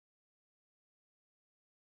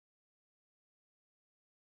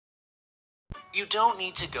You don't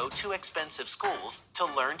need to go to expensive schools to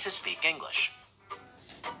learn to speak English.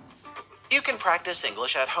 You can practice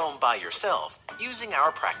English at home by yourself using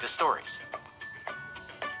our practice stories.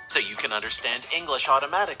 So you can understand English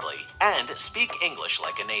automatically and speak English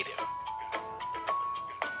like a native.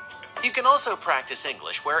 You can also practice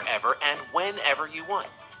English wherever and whenever you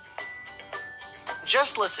want.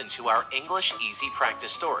 Just listen to our English Easy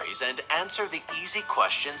practice stories and answer the easy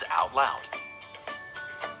questions out loud.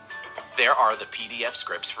 There are the PDF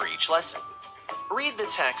scripts for each lesson. Read the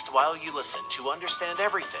text while you listen to understand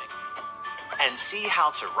everything and see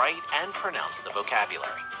how to write and pronounce the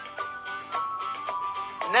vocabulary.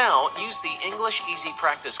 Now, use the English Easy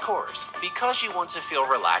practice course because you want to feel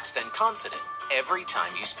relaxed and confident every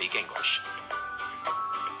time you speak English.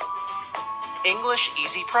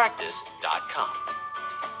 EnglishEasyPractice.com.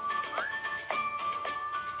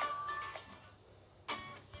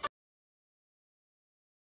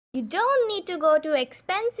 You don't need to go to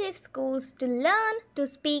expensive schools to learn to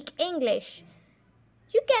speak English.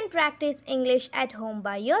 You can practice English at home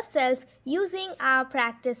by yourself using our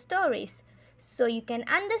practice stories, so you can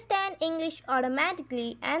understand English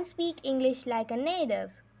automatically and speak English like a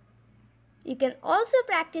native. You can also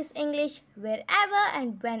practice English wherever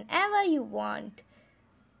and whenever you want.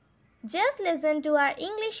 Just listen to our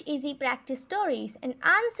English Easy practice stories and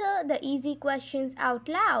answer the easy questions out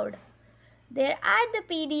loud. There are the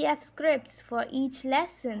PDF scripts for each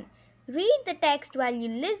lesson. Read the text while you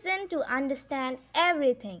listen to understand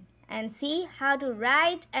everything and see how to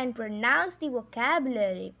write and pronounce the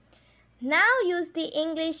vocabulary. Now use the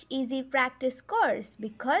English Easy practice course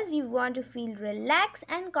because you want to feel relaxed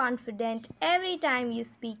and confident every time you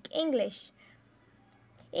speak English.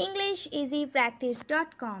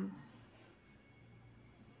 EnglishEasyPractice.com.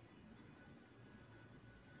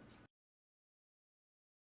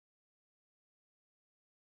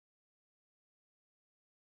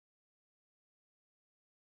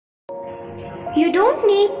 You don't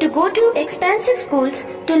need to go to expensive schools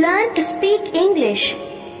to learn to speak English.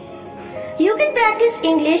 You can practice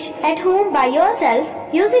English at home by yourself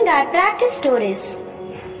using our practice stories.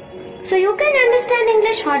 So you can understand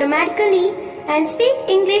English automatically and speak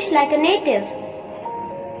English like a native.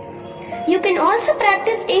 You can also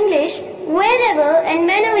practice English wherever and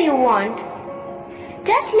whenever you want.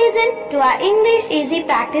 Just listen to our English Easy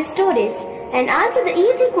practice stories and answer the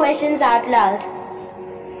easy questions out loud.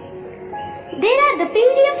 There are the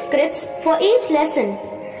PDF scripts for each lesson.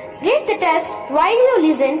 Read the test while you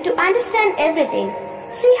listen to understand everything.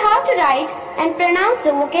 See how to write and pronounce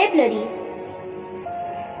the vocabulary.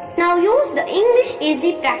 Now use the English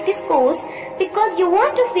Easy practice course because you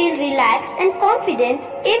want to feel relaxed and confident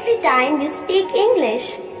every time you speak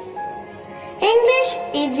English.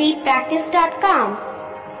 EnglishEasyPractice.com.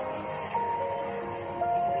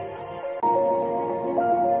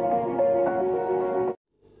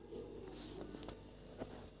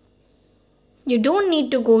 You don't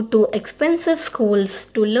need to go to expensive schools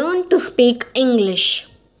to learn to speak English.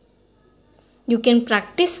 You can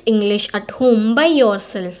practice English at home by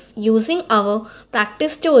yourself using our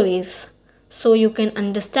practice stories, so you can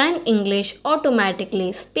understand English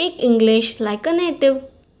automatically, speak English like a native.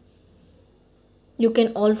 You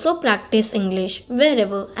can also practice English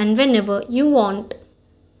wherever and whenever you want.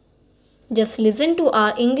 Just listen to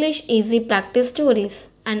our English Easy practice stories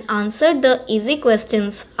and answer the easy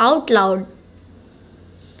questions out loud.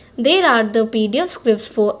 There are the PDF scripts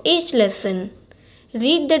for each lesson.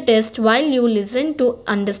 Read the test while you listen to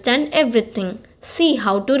understand everything. See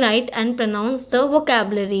how to write and pronounce the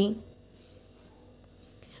vocabulary.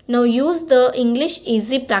 Now use the English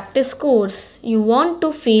Easy practice course. You want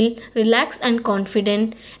to feel relaxed and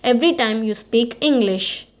confident every time you speak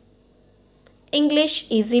English. EnglishEasyPractice.com. You don't need to go to expensive schools to learn to speak English. You can practice English at home by yourself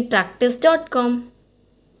using our practice stories. So you can understand English automatically, speak English like a native. You can also practice English wherever and whenever you want. Just listen to our English Easy practice stories and answer the easy questions out loud. There are the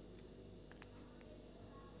PDF scripts for each lesson.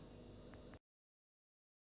 Read the text while you listen to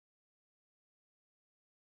understand everything. See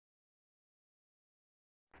how to write and pronounce the vocabulary. Now, use the English Easy practice course.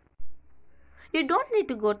 You want to feel relaxed and confident every time you speak English. EnglishEasyPractice.com. You don't need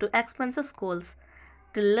to go to expensive schools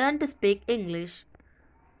to learn to speak English.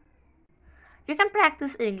 You can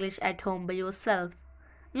practice English at home by yourself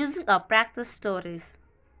using our practice stories.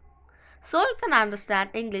 So you can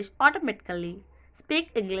understand English automatically,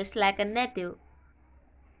 speak English like a native.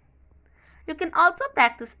 You can also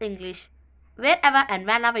practice English wherever and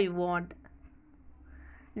whenever you want.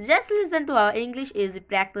 Just listen to our English Easy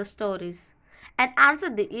practice stories and answer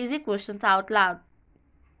the easy questions out loud.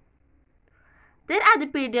 There are the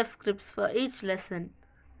PDF scripts for each lesson.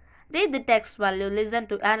 Read the text while you listen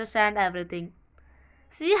to understand everything.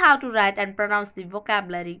 See how to write and pronounce the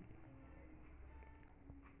vocabulary.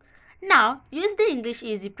 Now, use the English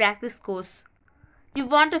Easy practice course. You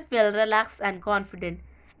want to feel relaxed and confident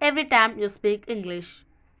every time you speak English.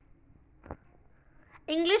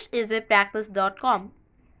 EnglishEasyPractice.com.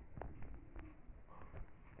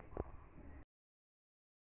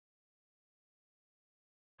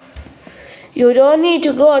 You don't need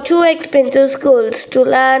to go to expensive schools to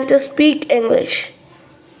learn to speak English.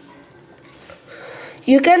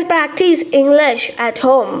 You can practice English at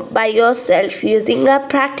home by yourself using our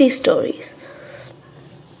practice stories.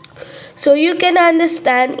 So you can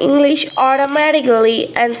understand English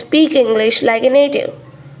automatically and speak English like a native.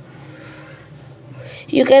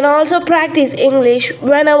 You can also practice English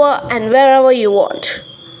whenever and wherever you want.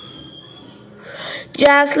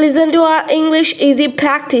 Just listen to our English Easy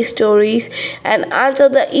Practice stories and answer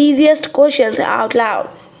the easiest questions out loud.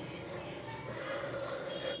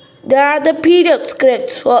 There are the PDF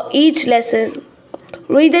scripts for each lesson.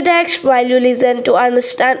 Read the text while you listen to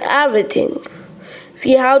understand everything.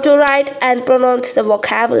 See how to write and pronounce the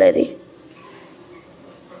vocabulary.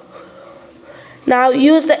 Now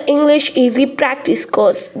use the English Easy Practice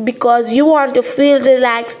course because you want to feel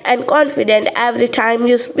relaxed and confident every time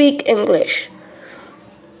you speak English.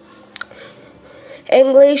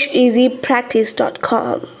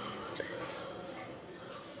 EnglishEasyPractice.com.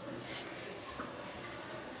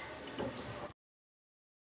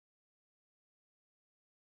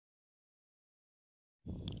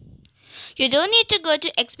 You don't need to go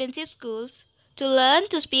to expensive schools to learn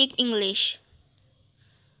to speak English.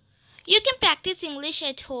 You can practice English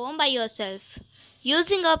at home by yourself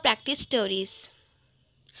using our practice stories.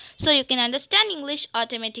 So you can understand English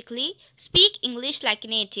automatically, speak English like a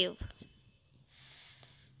native.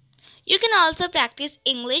 You can also practice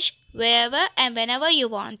English wherever and whenever you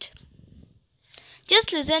want.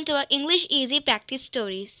 Just listen to our English Easy Practice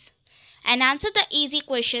stories and answer the easy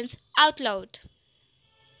questions out loud.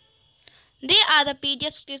 They are the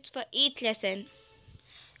PDF scripts for each lesson.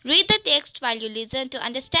 Read the text while you listen to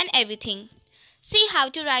understand everything. See how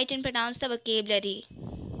to write and pronounce the vocabulary.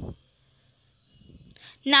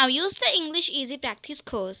 Now use the English Easy Practice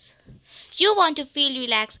course. You want to feel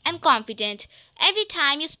relaxed and confident every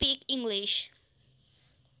time you speak English.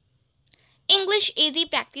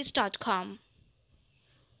 EnglishEasyPractice.com